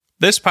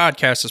This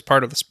podcast is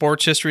part of the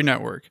Sports History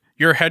Network,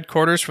 your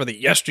headquarters for the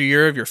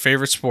yesteryear of your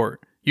favorite sport.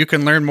 You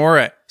can learn more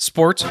at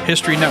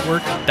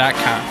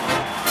sportshistorynetwork.com.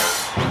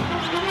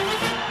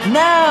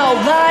 Now,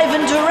 live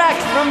and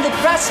direct from the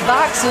press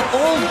box at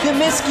Old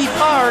Comiskey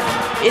Park,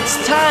 it's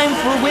time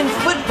for When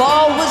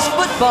Football Was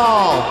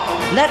Football.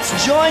 Let's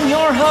join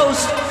your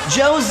host,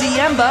 Joe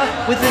Ziemba,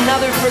 with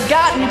another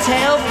forgotten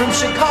tale from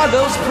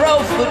Chicago's pro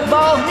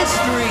football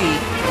history.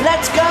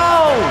 Let's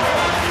go!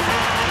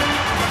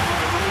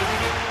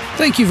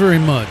 Thank you very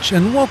much,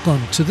 and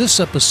welcome to this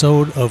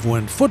episode of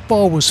When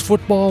Football Was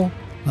Football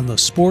on the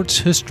Sports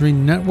History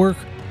Network.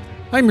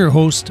 I'm your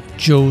host,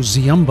 Joe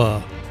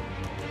Ziemba.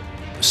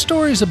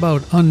 Stories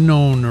about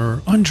unknown or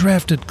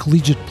undrafted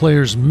collegiate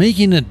players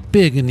making it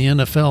big in the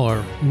NFL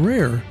are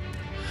rare,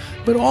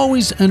 but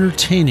always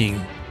entertaining.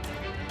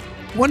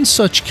 One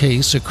such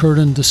case occurred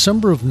in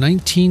December of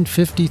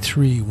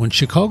 1953 when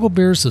Chicago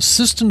Bears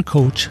assistant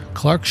coach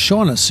Clark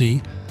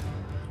Shaughnessy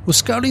was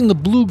scouting the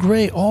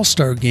Blue-Gray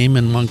All-Star Game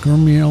in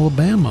Montgomery,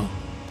 Alabama.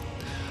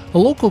 A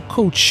local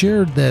coach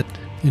shared that,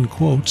 in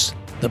quotes,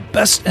 the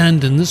best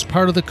end in this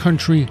part of the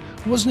country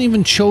wasn't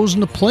even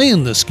chosen to play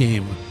in this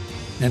game,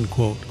 end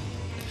quote.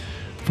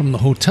 From the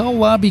hotel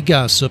lobby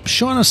gossip,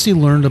 Shaughnessy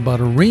learned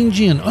about a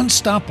rangy and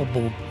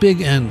unstoppable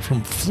big end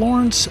from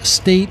Florence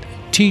State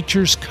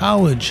Teachers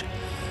College,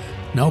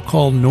 now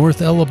called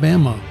North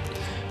Alabama,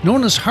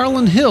 known as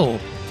Harlon Hill,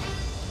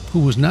 who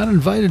was not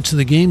invited to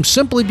the game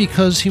simply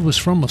because he was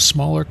from a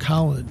smaller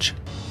college.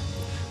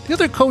 The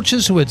other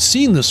coaches who had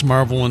seen this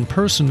marvel in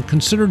person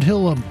considered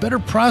Hill a better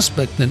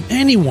prospect than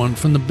anyone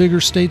from the bigger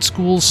state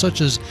schools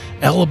such as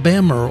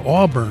Alabama or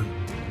Auburn.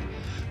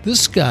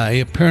 This guy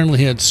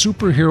apparently had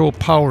superhero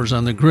powers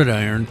on the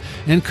gridiron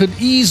and could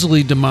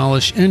easily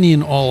demolish any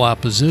and all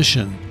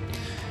opposition.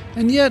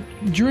 And yet,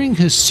 during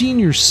his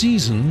senior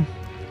season,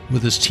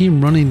 with his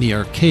team running the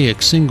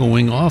archaic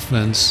single-wing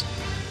offense,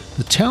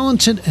 the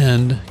talented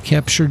end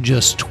captured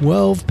just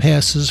 12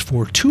 passes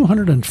for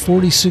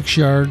 246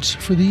 yards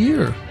for the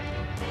year.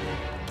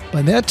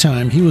 By that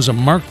time, he was a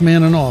marked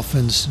man on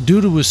offense due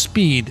to his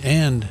speed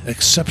and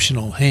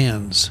exceptional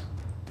hands.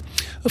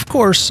 Of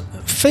course,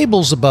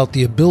 fables about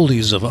the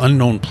abilities of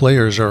unknown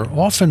players are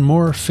often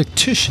more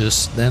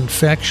fictitious than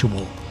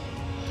factual.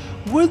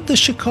 Would the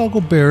Chicago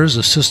Bears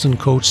assistant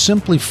coach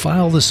simply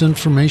file this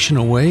information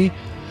away,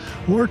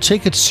 or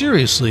take it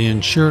seriously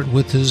and share it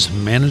with his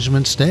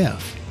management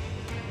staff?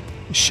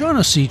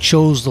 Shaughnessy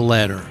chose the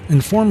latter,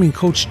 informing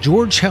Coach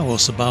George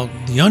Hallis about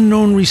the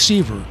unknown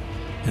receiver,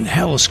 and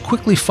Hallis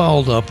quickly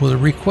followed up with a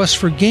request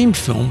for game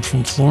film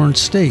from Florence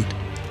State.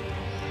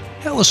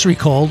 Hallis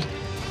recalled,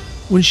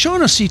 "When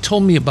Shaughnessy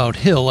told me about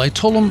Hill, I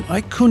told him I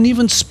couldn't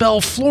even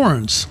spell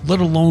Florence, let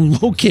alone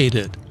locate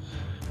it.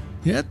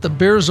 Yet the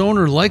Bears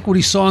owner liked what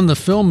he saw in the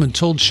film and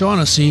told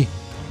Shaughnessy,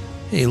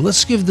 'Hey,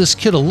 let's give this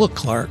kid a look,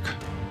 Clark.'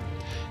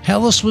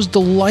 Hallis was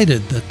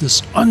delighted that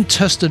this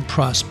untested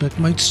prospect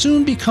might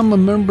soon become a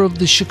member of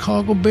the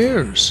Chicago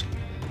Bears,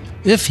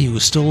 if he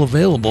was still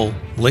available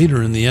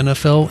later in the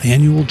NFL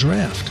annual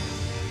draft.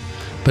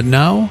 But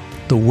now,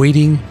 the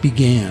waiting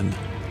began.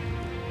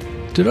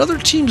 Did other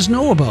teams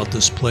know about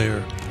this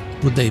player?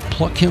 Would they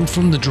pluck him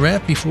from the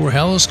draft before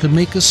Hallis could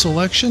make his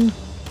selection?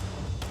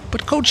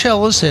 But Coach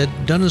Hallis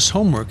had done his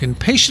homework and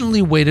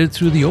patiently waited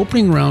through the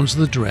opening rounds of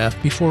the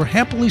draft before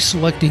happily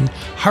selecting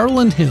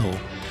Harlon Hill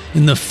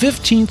in the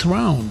 15th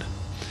round.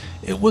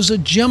 It was a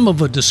gem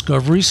of a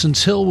discovery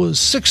since Hill was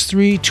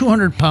 6'3",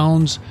 200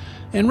 pounds,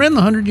 and ran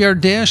the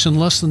 100-yard dash in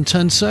less than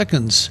 10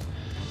 seconds,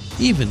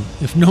 even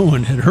if no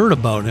one had heard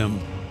about him.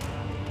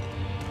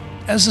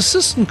 As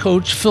assistant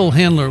coach Phil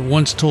Handler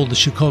once told the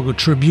Chicago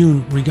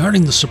Tribune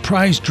regarding the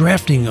surprise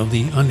drafting of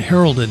the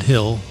unheralded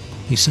Hill,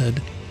 he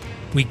said,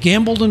 "We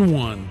gambled and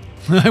won.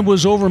 I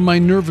was over my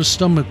nervous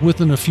stomach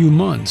within a few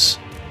months."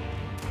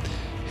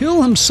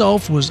 Hill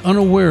himself was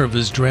unaware of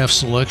his draft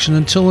selection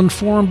until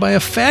informed by a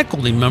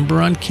faculty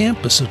member on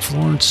campus at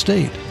Florence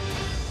State.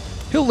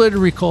 Hill later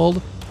recalled,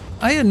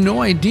 "I had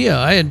no idea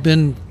I had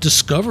been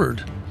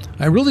discovered.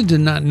 I really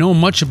did not know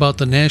much about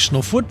the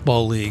National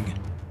Football League.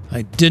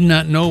 I did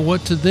not know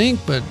what to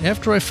think, but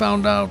after I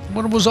found out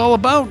what it was all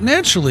about,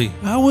 naturally,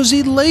 I was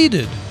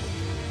elated."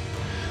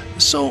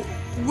 So,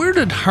 where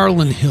did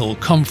Harlon Hill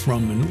come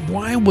from, and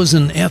why was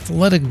an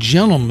athletic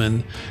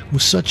gentleman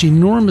with such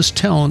enormous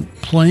talent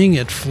playing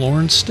at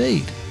Florence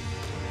State?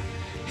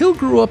 Hill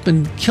grew up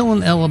in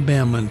Killen,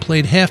 Alabama, and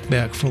played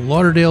halfback for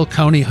Lauderdale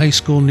County High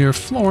School near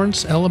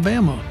Florence,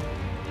 Alabama.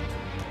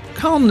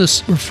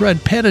 Columnist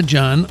Fred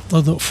Patajon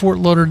of the Fort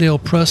Lauderdale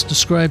Press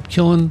described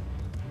Killen,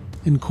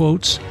 in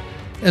quotes,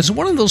 as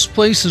one of those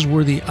places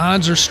where the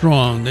odds are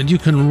strong that you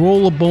can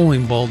roll a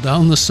bowling ball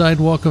down the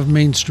sidewalk of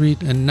Main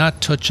Street and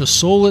not touch a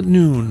soul at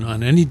noon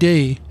on any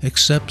day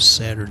except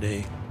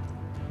Saturday.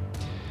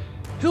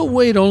 Hill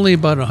weighed only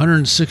about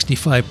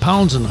 165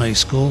 pounds in high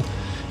school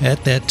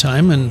at that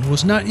time and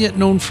was not yet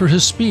known for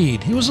his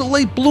speed. He was a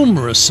late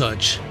bloomer as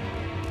such.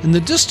 In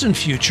the distant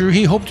future,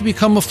 he hoped to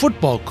become a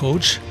football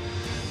coach,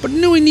 but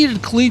knew he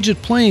needed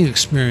collegiate playing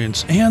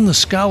experience and the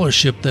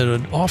scholarship that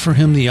would offer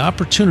him the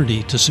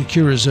opportunity to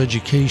secure his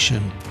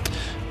education.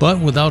 But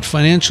without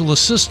financial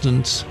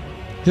assistance,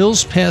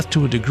 Hill's path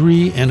to a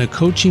degree and a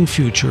coaching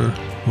future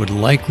would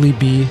likely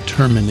be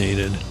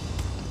terminated.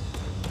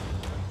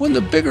 When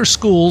the bigger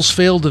schools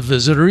failed to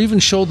visit or even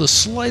show the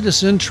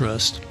slightest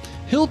interest,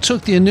 Hill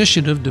took the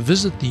initiative to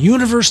visit the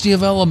University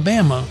of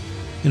Alabama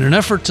in an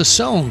effort to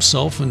sell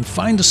himself and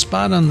find a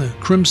spot on the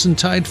Crimson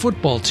Tide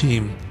football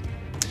team.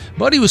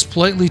 But he was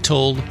politely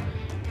told,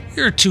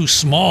 "You're too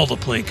small to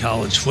play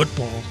college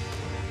football."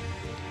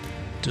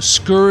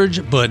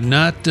 Discouraged but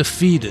not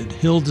defeated,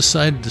 Hill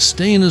decided to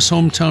stay in his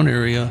hometown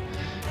area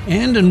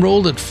and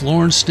enrolled at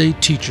Florence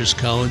State Teachers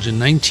College in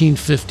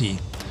 1950,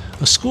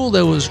 a school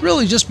that was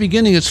really just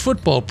beginning its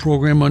football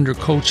program under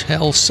Coach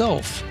Hal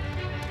Self.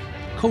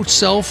 Coach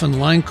Self and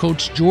line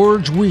coach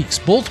George Weeks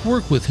both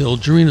worked with Hill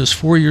during his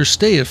 4-year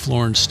stay at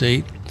Florence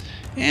State,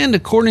 and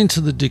according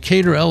to the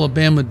Decatur,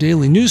 Alabama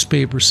Daily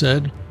newspaper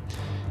said,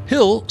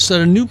 Hill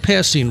set a new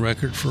passing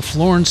record for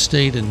Florence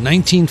State in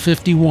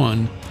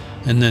 1951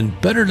 and then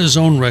bettered his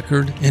own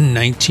record in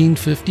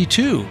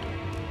 1952.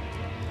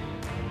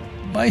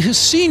 By his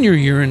senior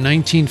year in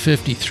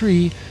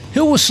 1953,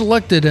 Hill was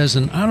selected as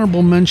an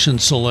honorable mention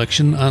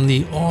selection on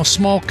the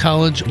all-small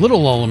college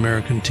Little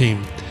All-American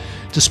team.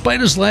 Despite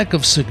his lack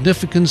of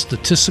significant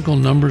statistical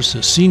numbers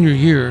his senior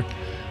year,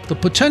 the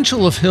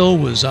potential of Hill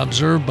was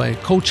observed by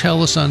Coach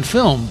Hellis on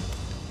film.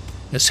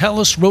 As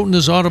Hellis wrote in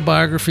his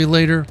autobiography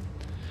later,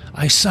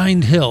 "I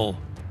signed Hill.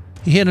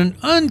 He had an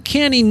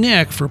uncanny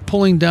knack for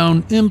pulling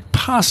down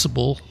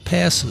impossible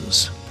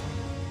passes."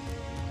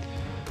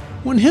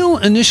 When Hill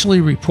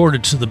initially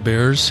reported to the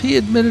Bears, he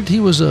admitted he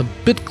was a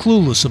bit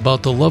clueless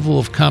about the level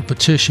of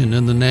competition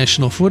in the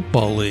National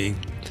Football League,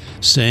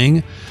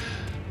 saying,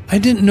 "I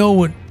didn't know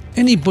what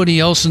anybody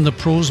else in the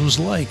pros was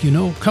like.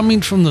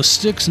 Coming from the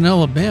sticks in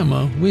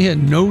Alabama, we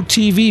had no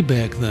TV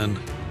back then."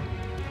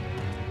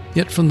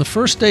 Yet from the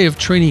first day of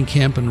training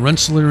camp in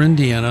Rensselaer,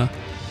 Indiana,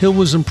 Hill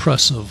was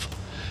impressive.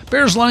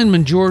 Bears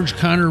lineman George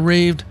Connor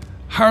raved,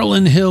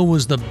 "Harlon Hill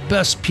was the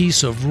best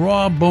piece of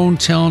raw-bone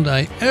talent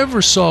I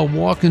ever saw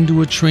walk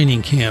into a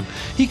training camp.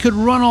 He could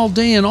run all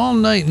day and all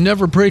night and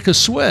never break a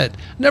sweat,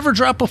 never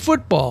drop a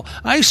football.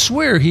 I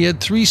swear he had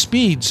 3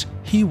 speeds.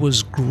 He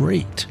was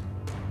great."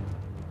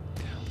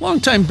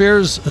 Longtime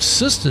Bears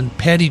assistant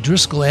Patty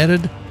Driscoll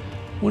added,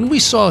 "When we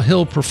saw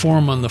Hill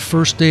perform on the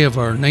first day of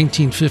our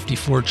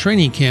 1954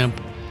 training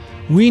camp,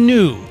 we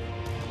knew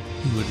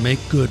he would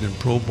make good in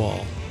pro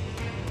ball."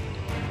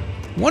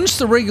 Once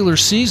the regular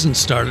season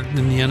started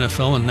in the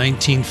NFL in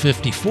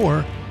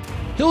 1954,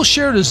 Hill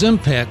shared his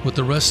impact with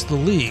the rest of the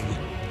league.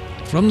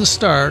 From the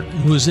start,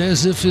 it was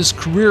as if his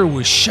career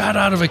was shot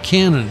out of a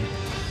cannon.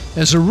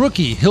 As a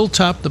rookie, Hill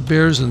topped the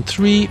Bears in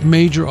 3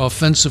 major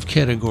offensive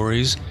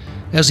categories,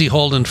 as he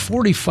hauled in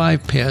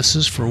 45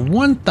 passes for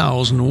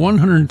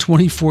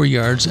 1,124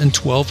 yards and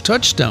 12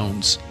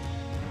 touchdowns.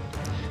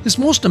 His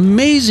most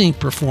amazing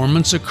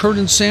performance occurred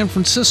in San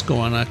Francisco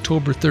on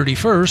October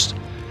 31st,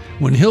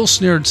 when Hill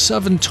snared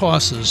 7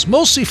 tosses,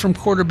 mostly from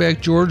quarterback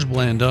George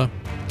Blanda,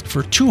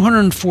 for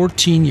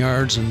 214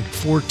 yards and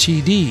 4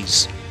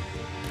 TDs.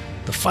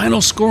 The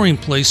final scoring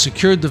play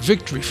secured the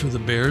victory for the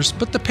Bears,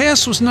 but the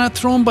pass was not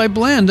thrown by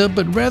Blanda,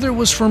 but rather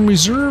was from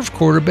reserve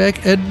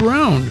quarterback Ed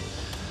Brown,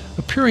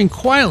 appearing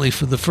quietly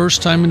for the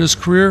first time in his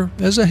career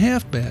as a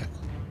halfback.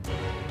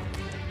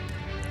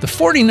 The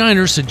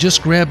 49ers had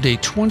just grabbed a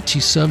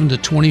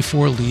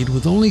 27-24 lead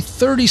with only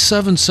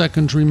 37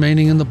 seconds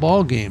remaining in the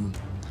ballgame.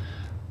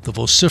 The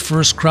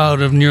vociferous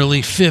crowd of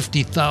nearly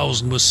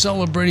 50,000 was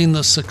celebrating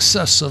the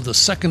success of the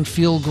second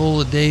field goal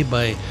a day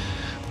by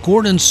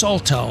Gordon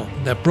Saltow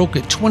that broke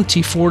a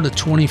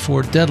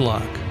 24-24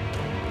 deadlock.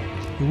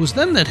 It was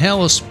then that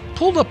Hallis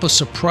pulled up a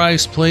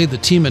surprise play the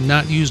team had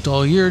not used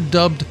all year,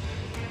 dubbed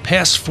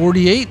Pass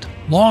 48,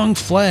 Long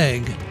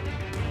Flag.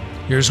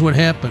 Here's what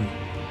happened.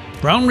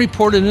 Brown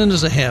reported in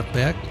as a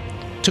halfback,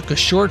 took a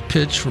short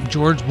pitch from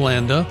George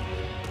Blanda,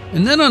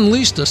 and then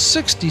unleashed a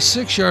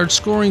 66-yard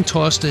scoring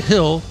toss to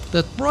Hill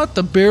that brought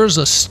the Bears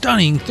a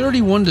stunning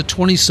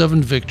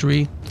 31-27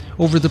 victory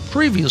over the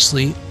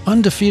previously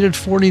undefeated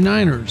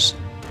 49ers.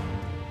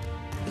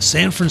 The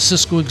San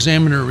Francisco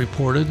Examiner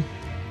reported,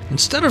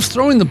 instead of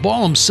throwing the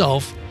ball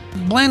himself,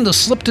 Blanda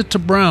slipped it to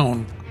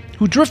Brown,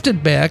 who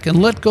drifted back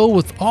and let go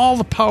with all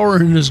the power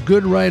in his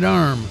good right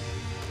arm.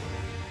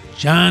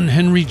 John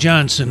Henry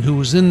Johnson, who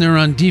was in there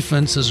on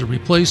defense as a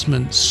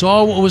replacement,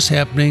 saw what was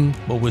happening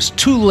but was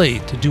too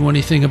late to do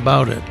anything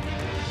about it.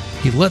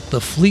 He let the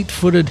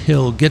fleet-footed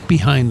Hill get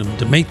behind him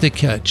to make the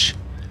catch.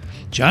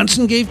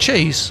 Johnson gave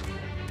chase,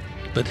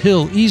 but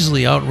Hill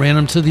easily outran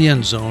him to the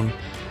end zone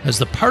as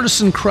the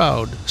partisan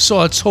crowd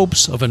saw its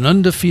hopes of an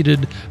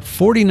undefeated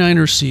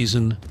 49er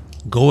season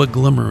go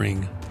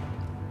a-glimmering.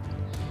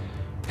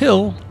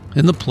 Hill,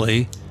 in the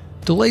play,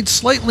 delayed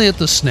slightly at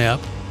the snap,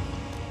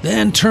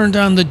 then turned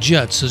on the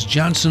jets as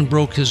Johnson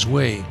broke his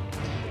way.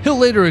 Hill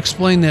later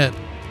explained that,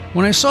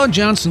 "When I saw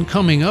Johnson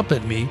coming up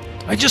at me,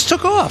 I just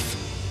took off.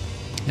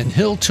 And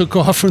Hill took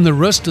off from the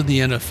rest of the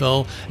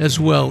NFL as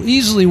well,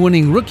 easily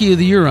winning Rookie of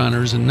the Year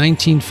honors in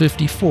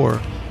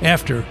 1954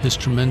 after his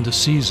tremendous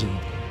season.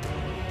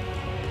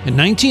 In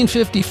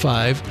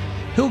 1955,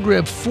 Hill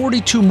grabbed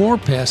 42 more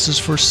passes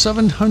for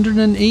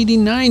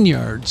 789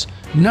 yards,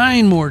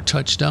 9 more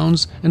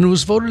touchdowns, and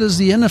was voted as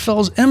the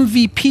NFL's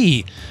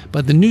MVP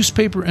by the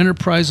Newspaper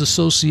Enterprise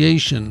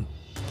Association.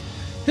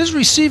 His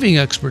receiving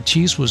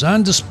expertise was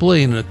on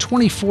display in a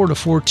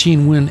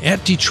 24-14 win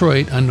at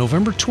Detroit on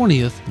November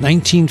 20th,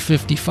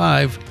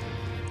 1955,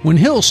 when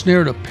Hill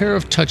snared a pair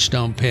of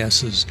touchdown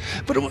passes.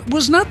 But it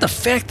was not the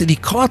fact that he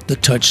caught the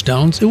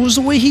touchdowns, it was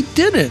the way he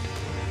did it.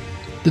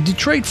 The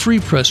Detroit Free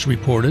Press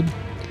reported,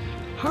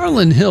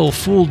 Harlon Hill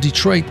fooled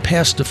Detroit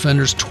pass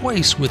defenders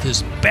twice with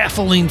his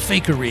baffling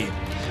fakery.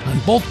 On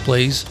both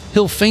plays,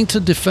 Hill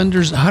feinted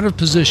defenders out of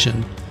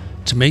position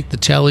to make the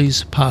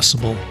tallies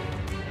possible.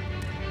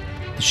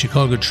 The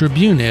Chicago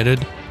Tribune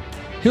added,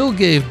 Hill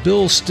gave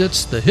Bill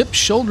Stitz the hip,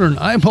 shoulder, and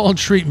eyeball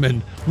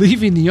treatment,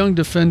 leaving the young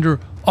defender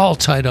all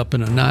tied up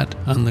in a knot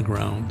on the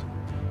ground.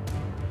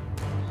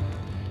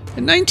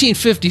 In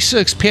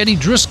 1956, Patty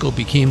Driscoll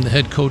became the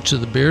head coach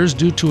of the Bears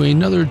due to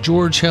another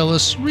George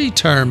Halas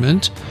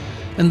retirement,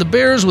 and the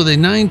Bears, with a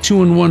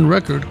 9-2-1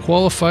 record,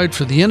 qualified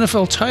for the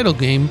NFL title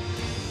game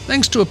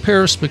thanks to a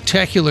pair of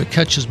spectacular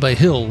catches by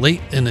Hill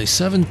late in a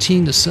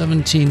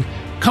 17-17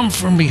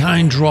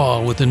 come-from-behind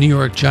draw with the New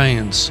York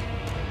Giants.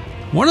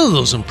 One of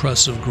those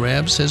impressive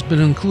grabs has been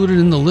included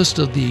in the list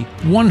of the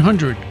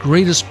 100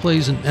 greatest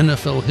plays in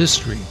NFL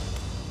history.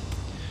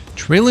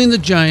 Trailing the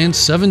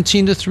Giants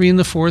 17-3 in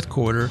the fourth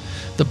quarter,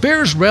 the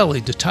Bears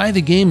rallied to tie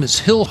the game as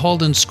Hill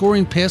hauled in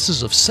scoring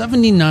passes of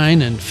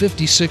 79 and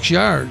 56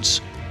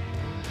 yards.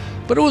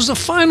 But it was the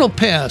final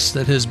pass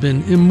that has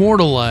been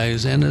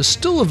immortalized and is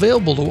still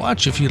available to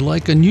watch if you'd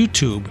like on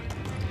YouTube.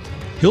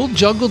 Hill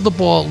juggled the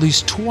ball at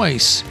least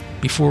twice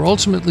before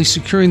ultimately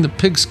securing the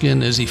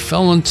pigskin as he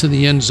fell into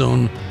the end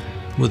zone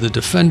with a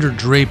defender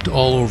draped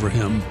all over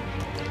him.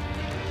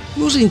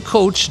 Losing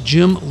coach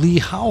Jim Lee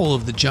Howell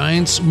of the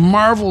Giants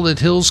marveled at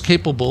Hill's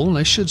capable, and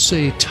I should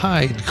say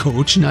tied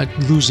coach, not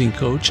losing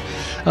coach,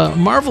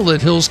 marveled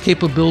at Hill's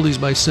capabilities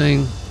by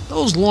saying,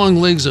 "Those long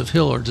legs of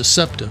Hill are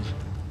deceptive.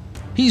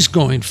 He's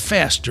going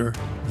faster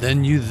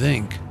than you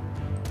think."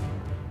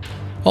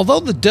 Although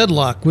the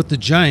deadlock with the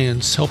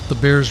Giants helped the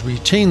Bears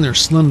retain their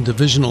slim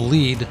divisional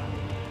lead,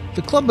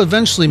 the club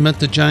eventually met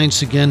the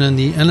Giants again in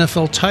the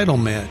NFL title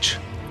match,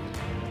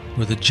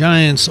 where the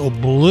Giants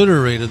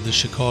obliterated the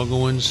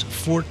Chicagoans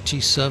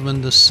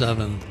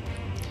 47-7.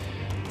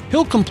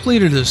 Hill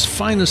completed his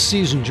finest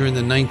season during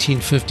the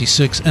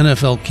 1956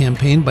 NFL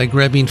campaign by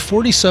grabbing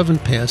 47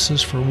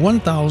 passes for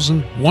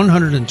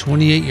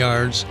 1,128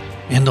 yards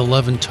and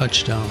 11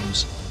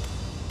 touchdowns.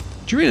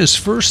 During his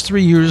first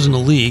 3 years in the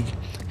league,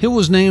 Hill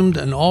was named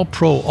an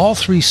All-Pro all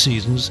 3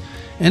 seasons,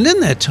 and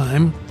in that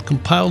time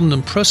compiled an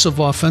impressive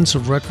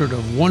offensive record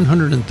of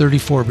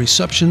 134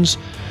 receptions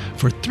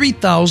for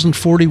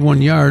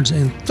 3,041 yards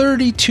and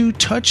 32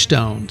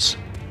 touchdowns.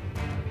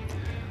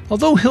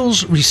 Although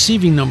Hill's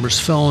receiving numbers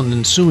fell in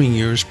ensuing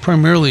years,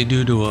 primarily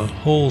due to a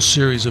whole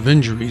series of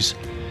injuries,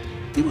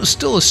 he was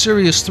still a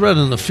serious threat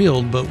on the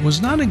field, but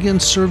was not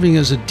against serving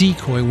as a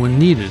decoy when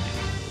needed.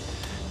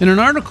 In an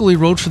article he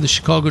wrote for the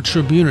Chicago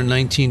Tribune in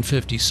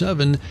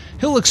 1957,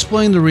 Hill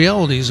explained the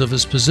realities of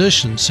his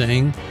position,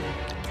 saying,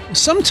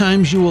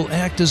 "Sometimes you will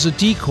act as a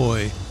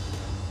decoy.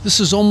 This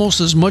is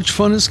almost as much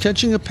fun as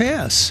catching a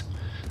pass.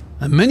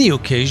 On many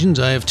occasions,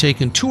 I have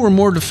taken 2 or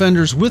more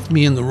defenders with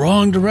me in the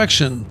wrong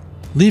direction,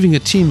 leaving a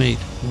teammate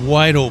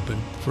wide open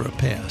for a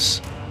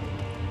pass."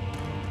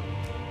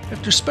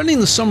 After spending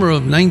the summer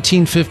of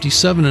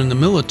 1957 in the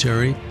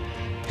military,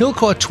 Hill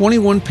caught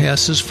 21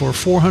 passes for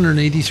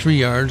 483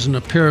 yards and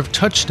a pair of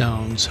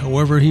touchdowns.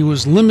 However, he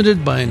was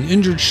limited by an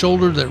injured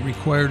shoulder that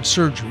required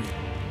surgery.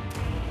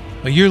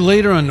 A year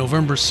later, on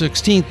November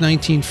 16,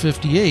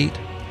 1958,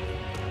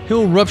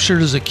 Hill ruptured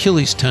his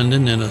Achilles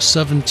tendon in a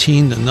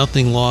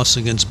 17-0 loss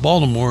against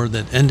Baltimore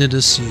that ended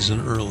his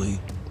season early.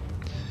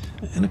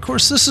 And of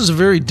course, this is a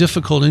very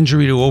difficult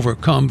injury to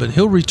overcome, but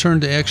Hill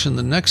returned to action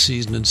the next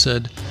season and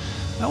said,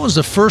 "I was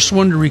the first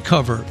one to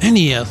recover,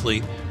 any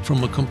athlete,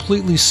 from a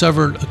completely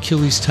severed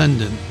Achilles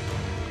tendon.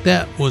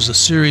 That was a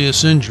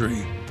serious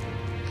injury.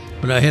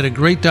 But I had a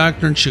great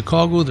doctor in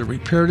Chicago that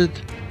repaired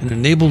it and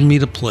enabled me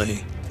to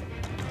play.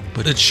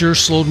 But it sure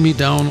slowed me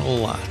down a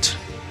lot."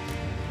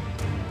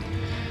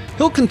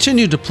 Hill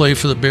continued to play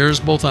for the Bears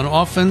both on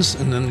offense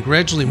and then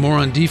gradually more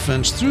on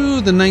defense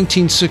through the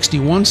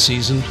 1961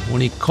 season,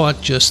 when he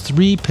caught just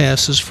 3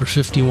 passes for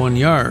 51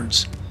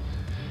 yards.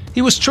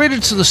 He was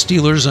traded to the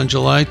Steelers on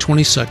July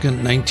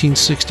 22,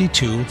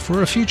 1962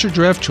 for a future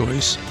draft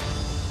choice,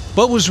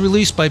 but was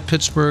released by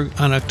Pittsburgh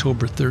on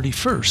October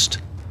 31st.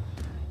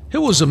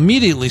 Hill was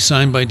immediately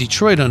signed by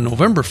Detroit on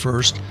November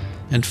 1st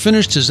and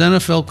finished his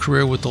NFL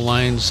career with the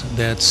Lions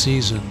that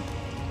season.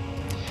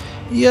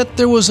 Yet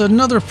there was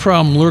another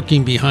problem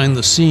lurking behind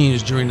the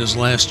scenes during his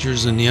last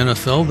years in the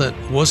NFL that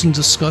wasn't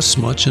discussed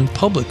much in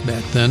public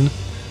back then,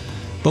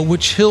 but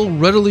which Hill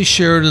readily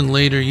shared in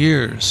later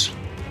years.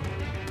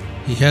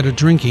 he had a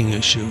drinking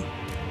issue.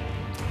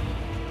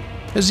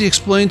 As he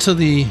explained to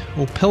the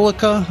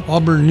Opelika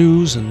Auburn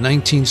News in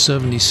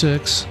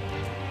 1976,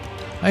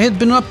 I had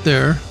been up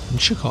there in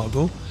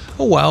Chicago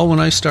a while when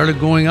I started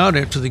going out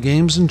after the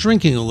games and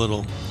drinking a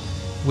little.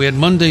 We had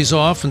Mondays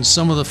off and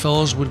some of the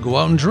fellows would go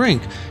out and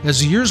drink. As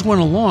the years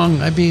went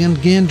along, I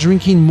began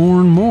drinking more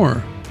and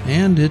more,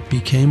 and it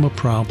became a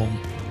problem.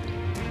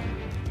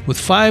 With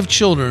 5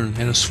 children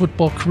and his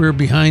football career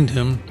behind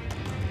him,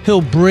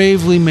 Hill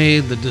bravely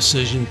made the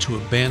decision to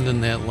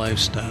abandon that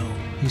lifestyle.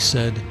 He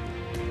said,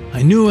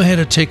 "I knew I had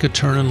to take a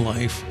turn in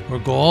life or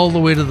go all the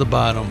way to the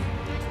bottom.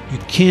 You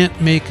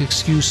can't make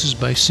excuses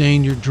by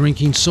saying you're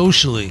drinking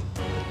socially.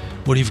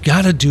 What you've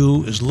got to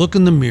do is look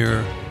in the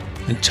mirror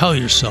and tell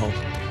yourself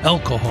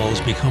alcohol has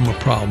become a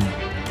problem.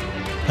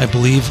 I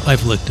believe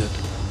I've licked it."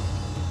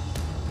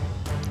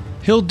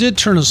 Hill did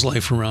turn his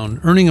life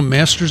around, earning a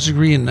master's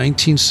degree in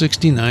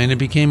 1969 and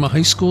became a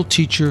high school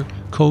teacher,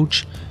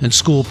 coach, and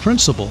school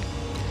principal.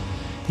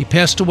 He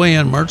passed away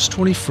on March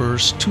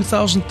 21st,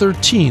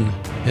 2013,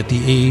 at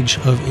the age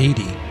of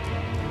 80.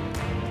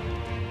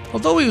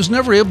 Although he was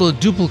never able to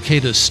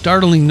duplicate his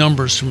startling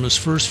numbers from his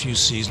first few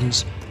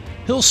seasons,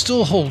 Hill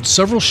still holds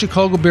several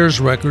Chicago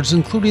Bears records,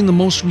 including the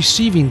most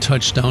receiving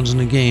touchdowns in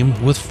a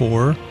game with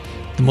 4,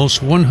 the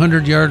most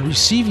 100-yard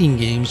receiving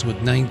games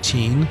with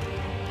 19,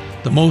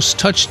 the most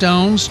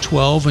touchdowns,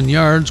 12, and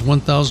yards,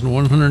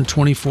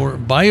 1,124,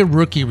 by a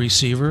rookie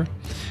receiver,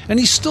 and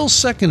he's still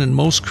second in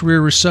most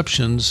career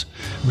reception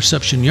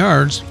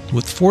yards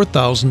with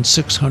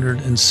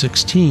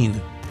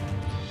 4,616.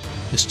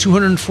 His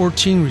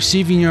 214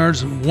 receiving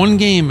yards in one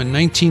game in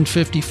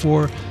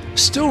 1954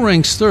 still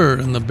ranks third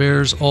on the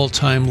Bears'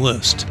 all-time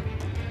list.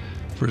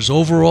 For his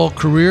overall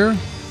career,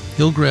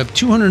 Hill grabbed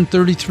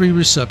 233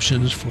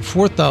 receptions for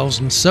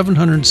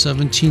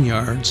 4,717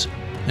 yards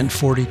and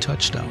 40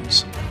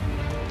 touchdowns.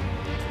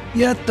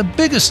 Yet the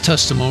biggest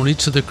testimony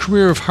to the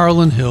career of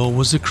Harlon Hill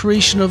was the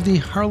creation of the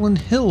Harlon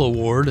Hill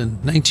Award in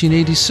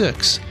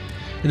 1986.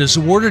 It is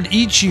awarded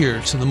each year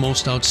to the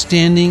most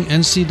outstanding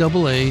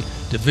NCAA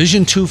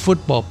Division II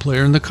football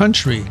player in the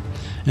country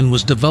and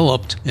was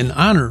developed in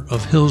honor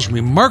of Hill's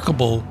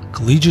remarkable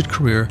collegiate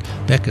career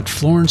back at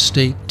Florence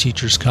State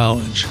Teachers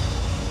College.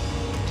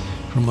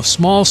 From a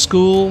small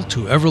school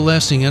to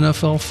everlasting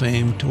NFL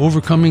fame to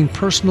overcoming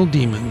personal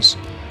demons,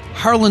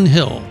 Harlon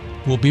Hill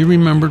will be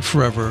remembered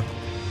forever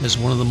as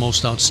one of the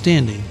most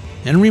outstanding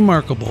and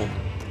remarkable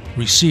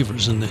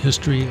receivers in the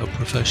history of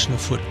professional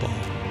football.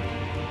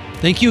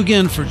 Thank you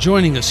again for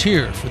joining us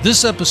here for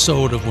this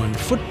episode of When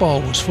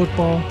Football Was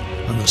Football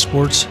on the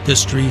Sports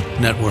History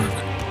Network.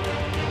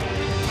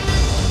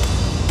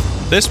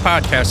 This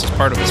podcast is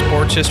part of the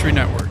Sports History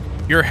Network,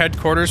 your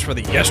headquarters for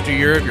the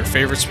yesteryear of your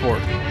favorite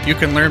sport. You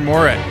can learn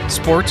more at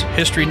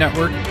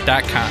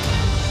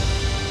sportshistorynetwork.com.